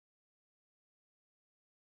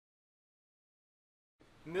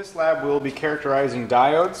In this lab, we'll be characterizing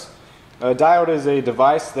diodes. A diode is a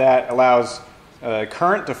device that allows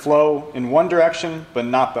current to flow in one direction but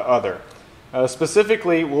not the other.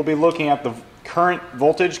 Specifically, we'll be looking at the current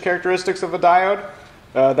voltage characteristics of a diode.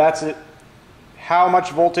 That's it, how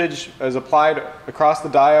much voltage is applied across the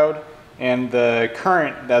diode and the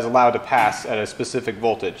current that is allowed to pass at a specific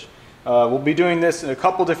voltage. We'll be doing this in a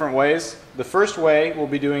couple different ways. The first way, we'll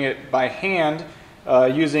be doing it by hand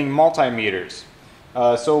using multimeters.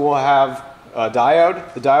 So we'll have a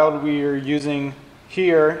diode. The diode we are using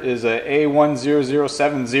here is a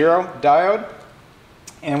A10070 diode,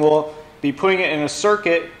 and we'll be putting it in a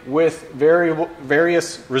circuit with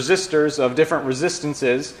various resistors of different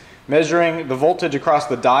resistances, measuring the voltage across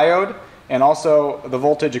the diode and also the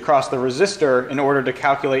voltage across the resistor in order to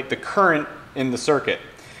calculate the current in the circuit.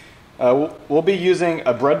 We'll be using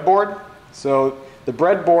a breadboard. So the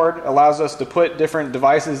breadboard allows us to put different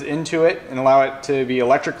devices into it and allow it to be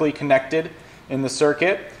electrically connected in the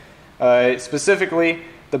circuit. Specifically,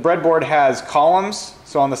 the breadboard has columns.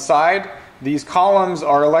 So on the side, these columns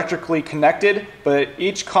are electrically connected, but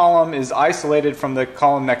each column is isolated from the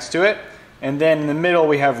column next to it. And then in the middle,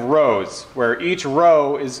 we have rows, where each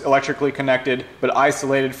row is electrically connected, but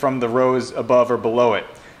isolated from the rows above or below it.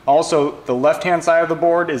 Also, the left-hand side of the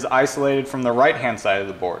board is isolated from the right-hand side of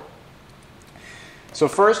the board. So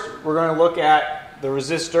first, we're going to look at the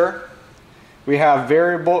resistor. We have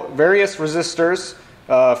various resistors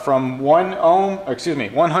from 100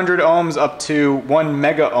 ohms up to 1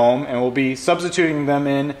 mega ohm, and we'll be substituting them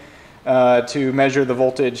in to measure the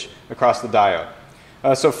voltage across the diode.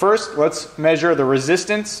 So first, let's measure the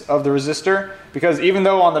resistance of the resistor, because even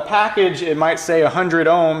though on the package it might say 100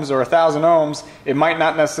 ohms or 1,000 ohms, it might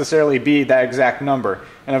not necessarily be that exact number.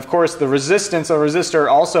 And of course, the resistance of a resistor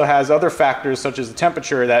also has other factors such as the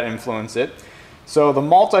temperature that influence it. So the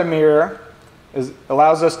multimeter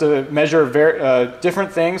allows us to measure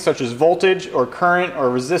different things such as voltage or current or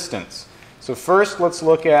resistance. So first, let's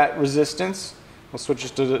look at resistance. We'll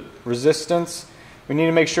switch to the resistance. We need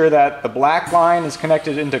to make sure that the black line is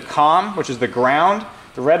connected into COM, which is the ground.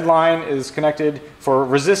 The red line is connected for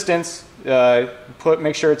resistance.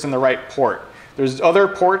 Make sure it's in the right port. There's other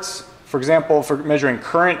ports, for example, for measuring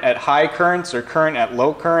current at high currents or current at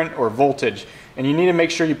low current or voltage. And you need to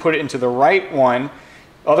make sure you put it into the right one.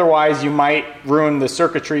 Otherwise, you might ruin the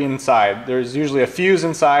circuitry inside. There's usually a fuse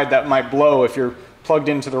inside that might blow if you're plugged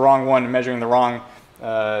into the wrong one and measuring the wrong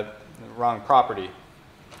property.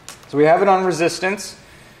 So we have it on resistance.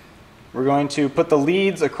 We're going to put the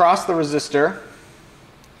leads across the resistor,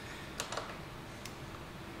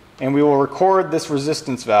 and we will record this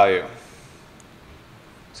resistance value.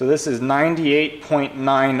 So this is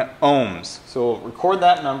 98.9 ohms. So we'll record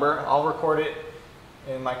that number. I'll record it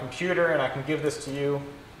in my computer, and I can give this to you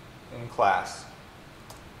in class.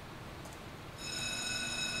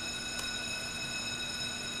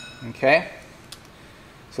 Okay.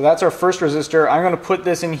 So that's our first resistor. I'm going to put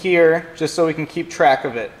this in here just so we can keep track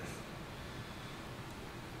of it.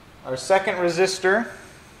 Our second resistor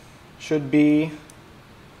should be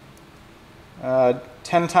 10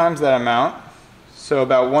 times that amount, so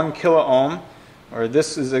about 1 kilo ohm, or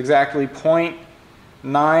this is exactly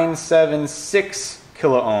 0.976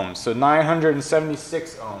 kilo ohms, so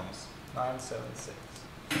 976 ohms. 976.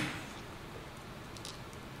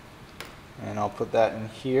 And I'll put that in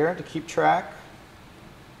here to keep track.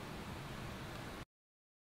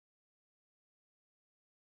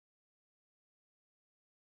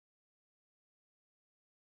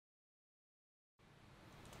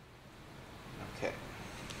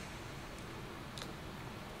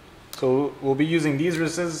 So we'll be using these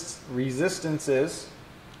resistances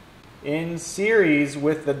in series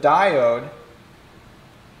with the diode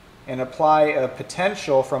and apply a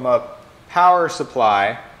potential from a power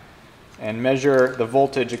supply and measure the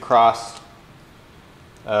voltage across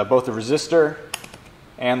both the resistor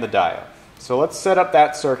and the diode. So let's set up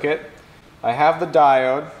that circuit. I have the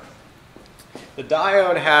diode. The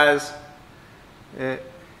diode has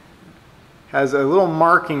a little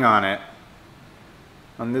marking on it.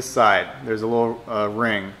 On this side, there's a little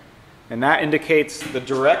ring, and that indicates the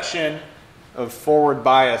direction of forward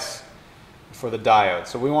bias for the diode.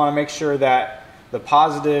 So we want to make sure that the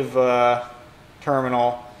positive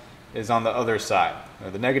terminal is on the other side,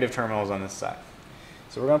 or the negative terminal is on this side.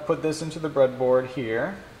 So we're going to put this into the breadboard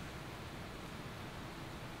here.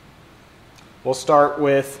 We'll start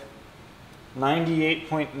with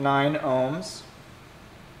 98.9 ohms.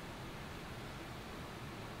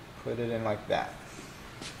 Put it in like that.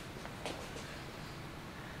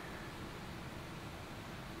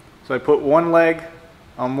 So I put one leg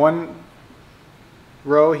on one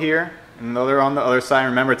row here and the other on the other side.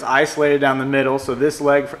 Remember, it's isolated down the middle, so this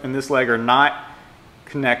leg and this leg are not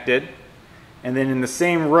connected. And then in the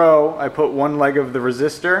same row, I put one leg of the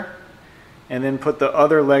resistor, and then put the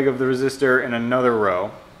other leg of the resistor in another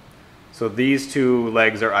row. So these two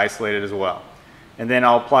legs are isolated as well. And then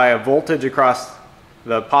I'll apply a voltage across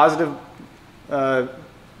the positive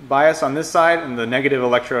bias on this side and the negative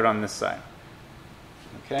electrode on this side.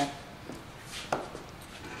 Okay.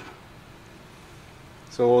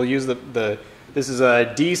 So we'll use this is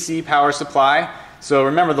a DC power supply. So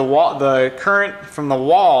remember, the current from the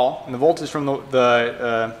wall and the voltage from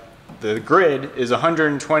the grid is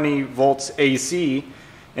 120 volts AC,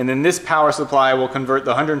 and then this power supply will convert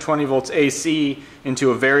the 120 volts AC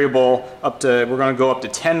into a variable we're going to go up to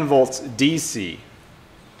 10 volts DC.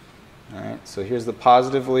 All right, so here's the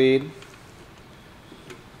positive lead.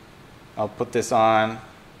 I'll put this on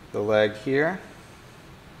the leg here,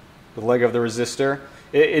 the leg of the resistor.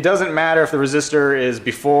 It doesn't matter if the resistor is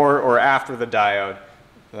before or after the diode,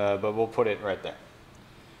 but we'll put it right there.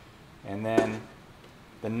 And then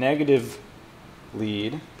the negative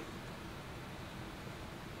lead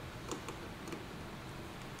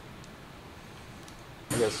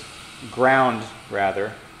ground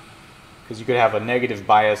rather, because you could have a negative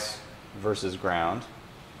bias versus ground.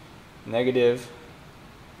 Negative,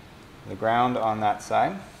 the ground on that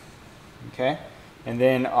side. Okay, and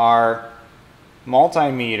then our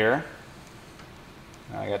multimeter,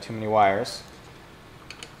 I got too many wires.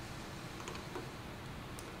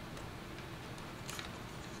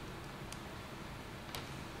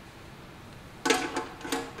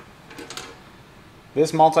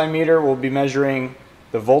 This multimeter will be measuring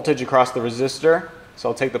the voltage across the resistor. So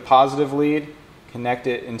I'll take the positive lead, connect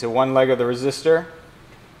it into one leg of the resistor,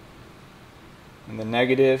 and the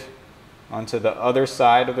negative onto the other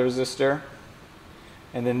side of the resistor.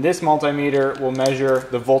 And then this multimeter will measure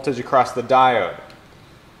the voltage across the diode.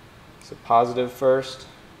 So positive first,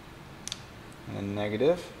 and then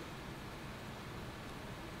negative.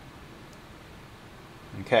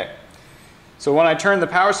 Okay. So when I turn the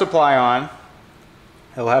power supply on,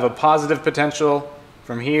 it'll have a positive potential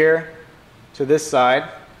from here to this side.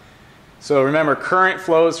 So remember, current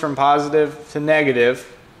flows from positive to negative.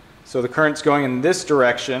 So the current's going in this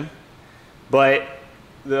direction, but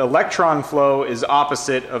the electron flow is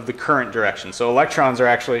opposite of the current direction. So electrons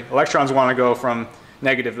want to go from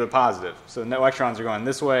negative to positive. So the electrons are going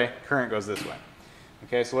this way, current goes this way.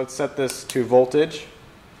 Okay, so let's set this to voltage.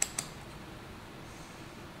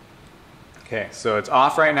 Okay, so it's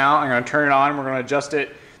off right now. I'm going to turn it on. We're going to adjust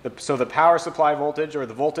it. So the power supply voltage, or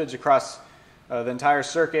the voltage across the entire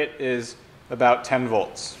circuit, is about 10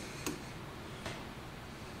 volts.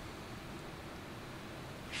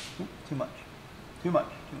 Too much.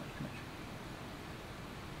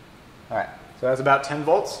 All right, so that's about 10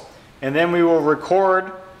 volts. And then we will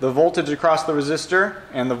record the voltage across the resistor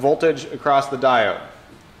and the voltage across the diode.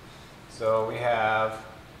 So we have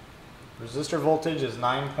resistor voltage is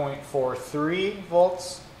 9.43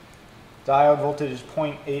 volts. Diode voltage is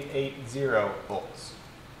 0.880 volts.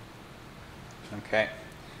 Okay.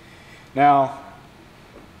 Now,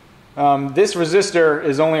 this resistor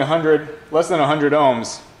is only less than 100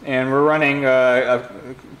 ohms, and we're running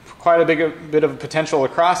quite a bit of potential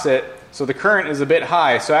across it, so the current is a bit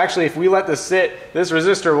high. So actually, if we let this sit, this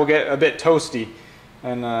resistor will get a bit toasty.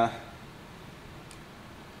 And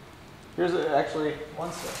here's actually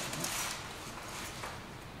one second.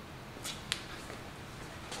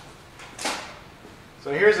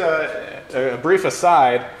 So here's a brief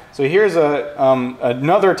aside. So here's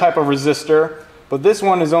another type of resistor, but this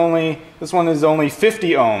one is only 50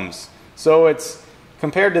 ohms. So it's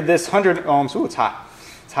compared to this 100 ohms. Ooh, it's hot.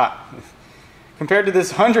 It's hot. Compared to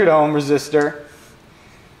this 100 ohm resistor,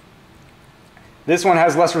 this one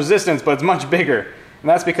has less resistance, but it's much bigger. And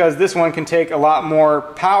that's because this one can take a lot more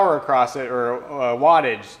power across it, or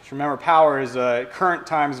wattage. Remember, power is current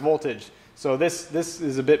times voltage. So this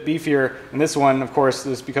is a bit beefier, and this one, of course,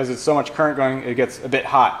 is because it's so much current going, it gets a bit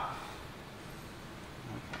hot.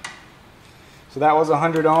 So that was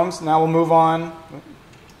 100 ohms. Now we'll move on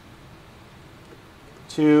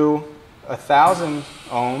to 1,000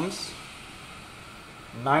 ohms,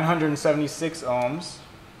 976 ohms.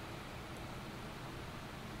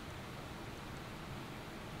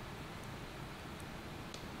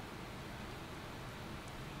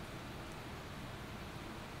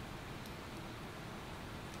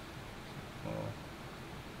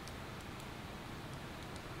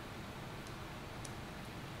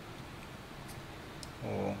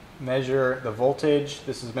 We'll measure the voltage.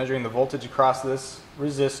 This is measuring the voltage across this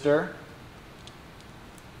resistor.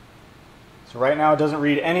 So right now it doesn't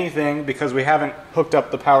read anything because we haven't hooked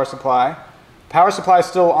up the power supply. Power supply is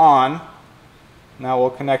still on. Now we'll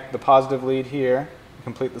connect the positive lead here to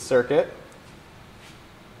complete the circuit.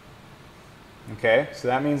 Okay, so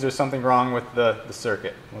that means there's something wrong with the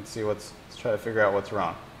circuit. Let's try to figure out what's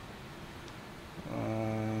wrong.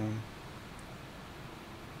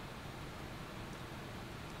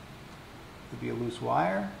 Could be a loose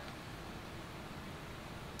wire.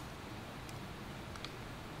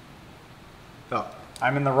 Oh,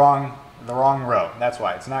 I'm in the wrong row. That's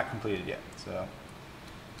why it's not completed yet. So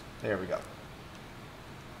there we go.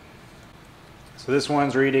 So this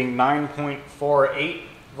one's reading 9.48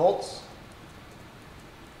 volts.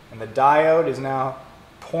 And the diode is now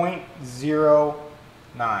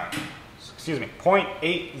 0.09. Excuse me,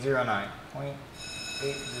 0.809.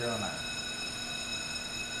 0.809.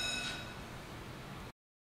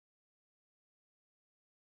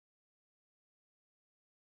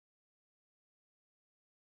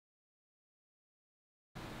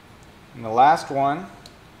 And the last one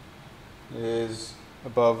is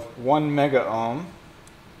above 1 mega ohm.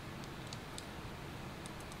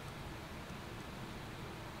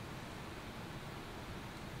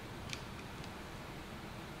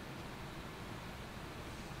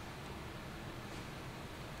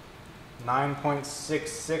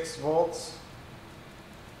 .66 volts,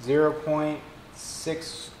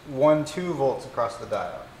 0.612 volts across the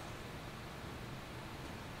diode.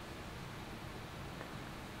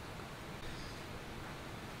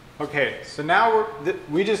 Okay, so now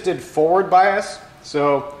we just did forward bias.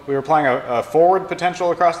 So we were applying a forward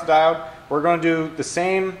potential across the diode. We're going to do the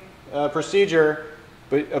same procedure,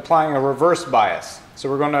 but applying a reverse bias. So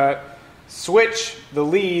we're going to switch the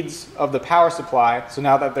leads of the power supply. So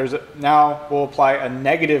now that now we'll apply a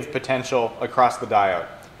negative potential across the diode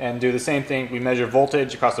and do the same thing. We measure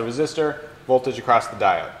voltage across the resistor, voltage across the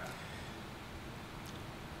diode.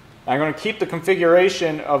 I'm going to keep the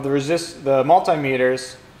configuration of the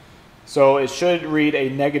multimeters, so it should read a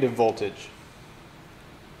negative voltage.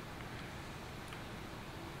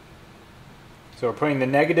 So we're putting the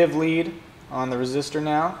negative lead on the resistor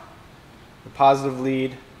now, the positive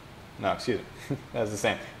lead. No, excuse me, that's the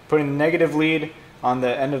same. Putting the negative lead on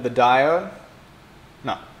the end of the diode.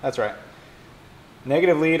 No, that's right.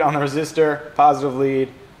 Negative lead on the resistor, positive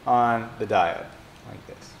lead on the diode, like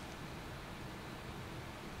this.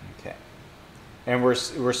 Okay. And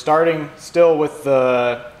we're starting still with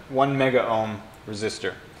the 1 mega ohm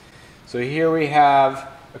resistor. So here we have,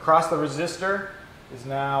 across the resistor is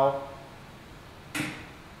now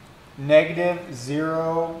negative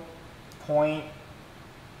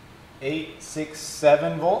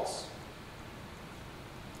 0.867 volts.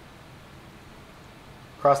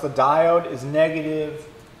 Across the diode is negative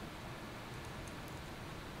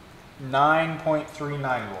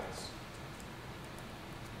 9.39 volts.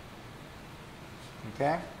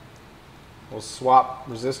 Okay? We'll swap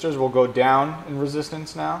resistors. We'll go down in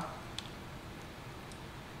resistance now.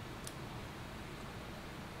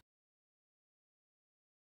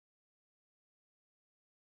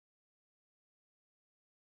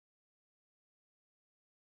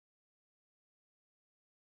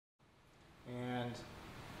 And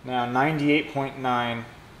now 98.9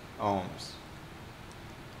 ohms.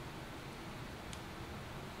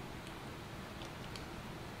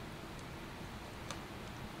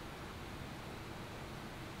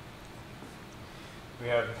 We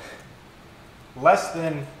have less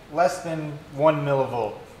than 1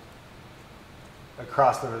 millivolt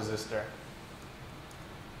across the resistor.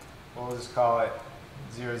 We'll just call it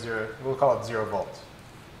 0. We'll call it 0 volts.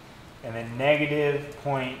 And then negative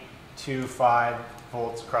 0.25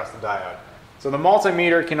 volts across the diode. So the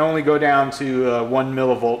multimeter can only go down to 1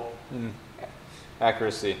 millivolt in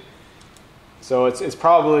accuracy. So it's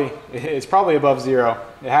probably above 0.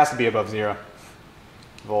 It has to be above 0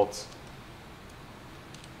 volts.